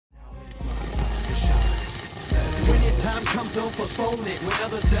time comes, don't postpone it. When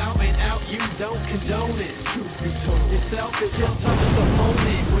others doubt and out, you don't condone it. Truth be told, you're selfish, your toughest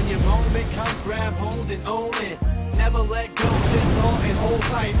opponent. When your moment comes, grab hold and own it. Never let go, sit tall and hold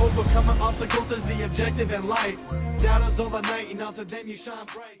tight. Overcoming obstacles is the objective in life. Doubters overnight, and now to them you shine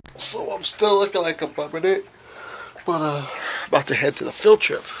bright. So I'm still looking like a bumming it, but about to head to the field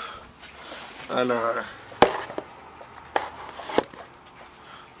trip. And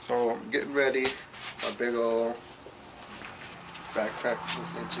so I'm getting ready. My big old backpack,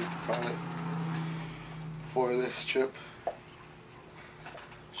 as you can call it, for this trip.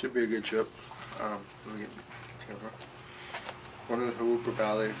 Should be a good trip. Let me get the camera. Going to the Hooper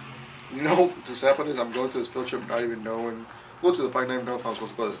Valley. You know, what just happened is I'm going to this field trip not even knowing. Go to the park, not even know if I'm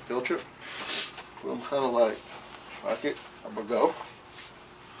supposed to go to the field trip. But I'm kind of like, fuck it, I'm gonna go.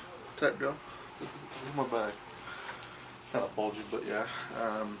 Type deal. Look at my bag. Kind of bulgy, but yeah.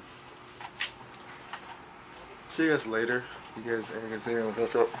 See you guys later. You guys ain't gonna see me on the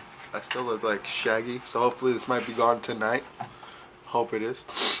field trip. I still look like Shaggy, so hopefully this might be gone tonight. Hope it is.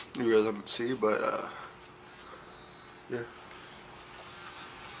 You guys haven't see, but yeah.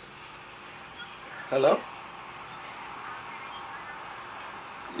 Hello?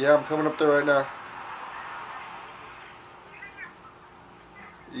 Yeah, I'm coming up there right now.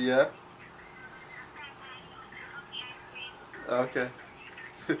 Yeah. Okay.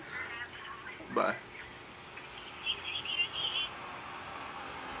 Bye.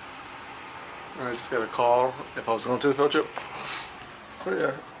 I just got a call if I was going to the field trip. But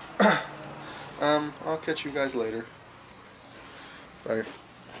yeah. I'll catch you guys later. Bye.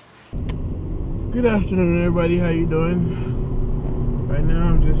 Good afternoon, everybody. How you doing? Right now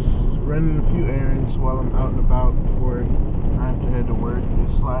I'm just running a few errands while I'm out and about before I have to head to work.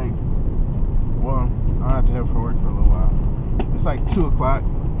 It's like, well, I have to head for work for a little while. It's like 2 o'clock.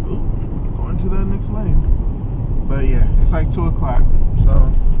 Going to that next lane. But yeah, it's like 2 o'clock.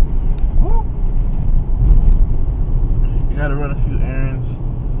 So, woo. You gotta run a few errands.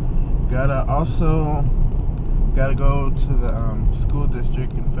 Gotta go to the school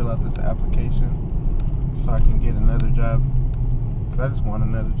district and fill out this application so I can get another job. Cause I just want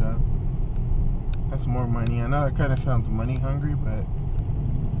another job. That's more money. I know it kind of sounds money hungry, but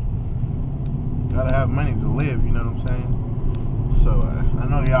gotta have money to live, you know what I'm saying? So I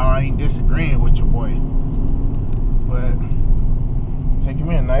know y'all ain't disagreeing with your boy, but taking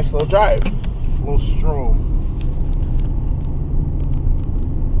me a nice little drive, a little stroll.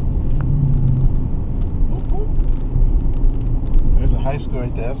 There's a high school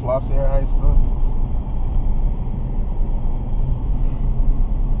right there. That's Los Sierra High School.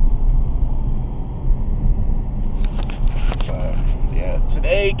 Yeah,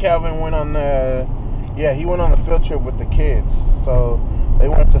 today Kelvin went on the field trip with the kids. So they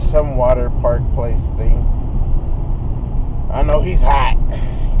went to some water park place thing. I know he's hot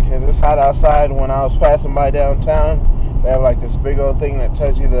because it's hot outside. When I was passing by downtown, they have like this big old thing that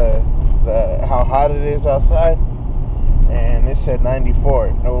tells you the how hot it is outside, and it said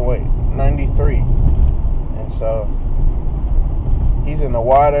 94. No wait, 93. And so he's in the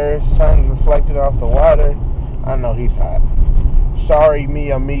water, sun's reflected off the water. I know he's hot. Sorry,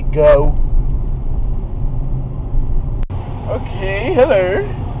 mi amigo. Okay, hello.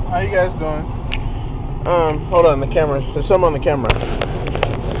 How you guys doing? Hold on, the camera. There's something on the camera.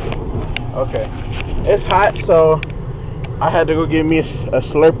 Okay. It's hot, so I had to go get me a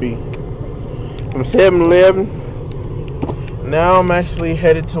Slurpee from 7-Eleven. Now I'm actually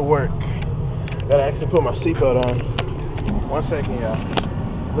headed to work. Gotta actually put my seatbelt on. 1 second, y'all.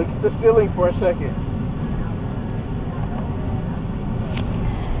 Look at the ceiling for a second.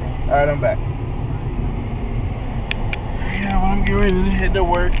 Alright, I'm back. Yeah, well, I'm getting ready to head to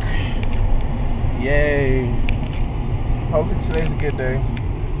work. Yay. Hopefully today's a good day.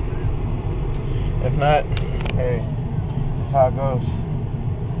 If not, hey, that's how it goes.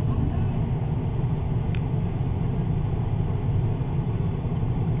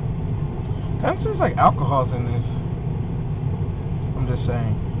 Kind of seems like alcohol's in this. I'm just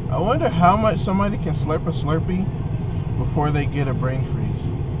saying. I wonder how much somebody can slurp a Slurpee before they get a brain freeze.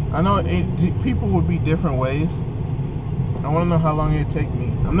 I know people would be different ways. I want to know how long it'd take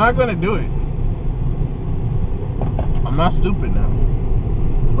me. I'm not going to do it. I'm not stupid now.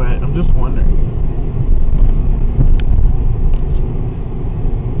 But I'm just wondering.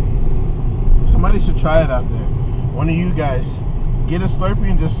 Somebody should try it out there. One of you guys. Get a Slurpee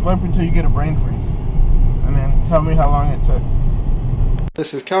and just slurp until you get a brain freeze. And then tell me how long it took.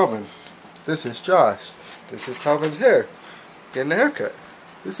 This is Kelvin. This is Josh. This is Kelvin's hair. Getting a haircut.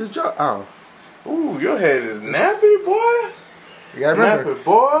 This is Josh. Oh. Ooh, your head is nappy, boy. You gotta remember, nappy,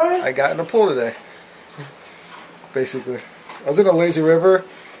 boy. I got in the pool today. basically. I was in a lazy river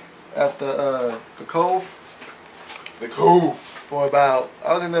at the cove. The cove. For about,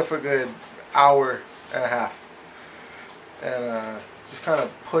 I was in there for a good hour and a half. And just kind of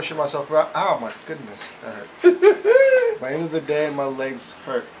pushing myself around. Oh my goodness, that hurt. By the end of the day, my legs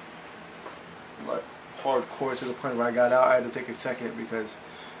hurt. Like hardcore to the point where I got out, I had to take a second because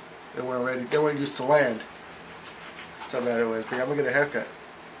they weren't ready. They weren't used to land. So bad it was. I'm gonna get a haircut.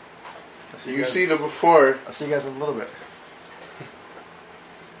 You see the before. I'll see you guys in a little bit.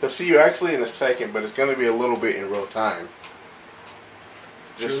 They'll see you actually in a second, but it's gonna be a little bit in real time.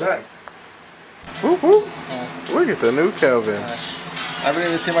 Just that. Whoop, whoop. Look at the new Kelvin. I haven't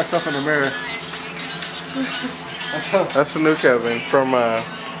even seen myself in the mirror. That's the new Kelvin from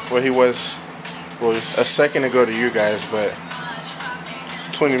where he was, well, a second ago to you guys, but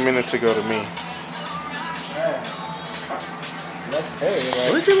 20 minutes ago to me. Hey,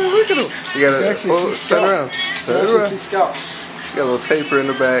 Look at him, look at him. You gotta turn around. Turn around. Scalp. You got a little taper in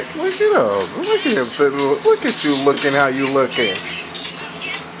the back. Look at him. Look at him. Look at you looking how you looking.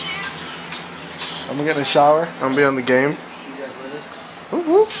 I'm gonna get in the shower. I'm gonna be on the game. See you guys later. Whoop,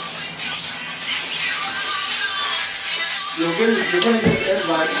 whoop. You're gonna get the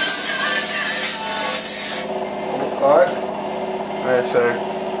invite. Alright? Alright, sir.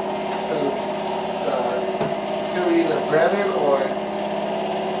 Because it's gonna be either Brandon or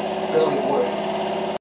Billy Wood.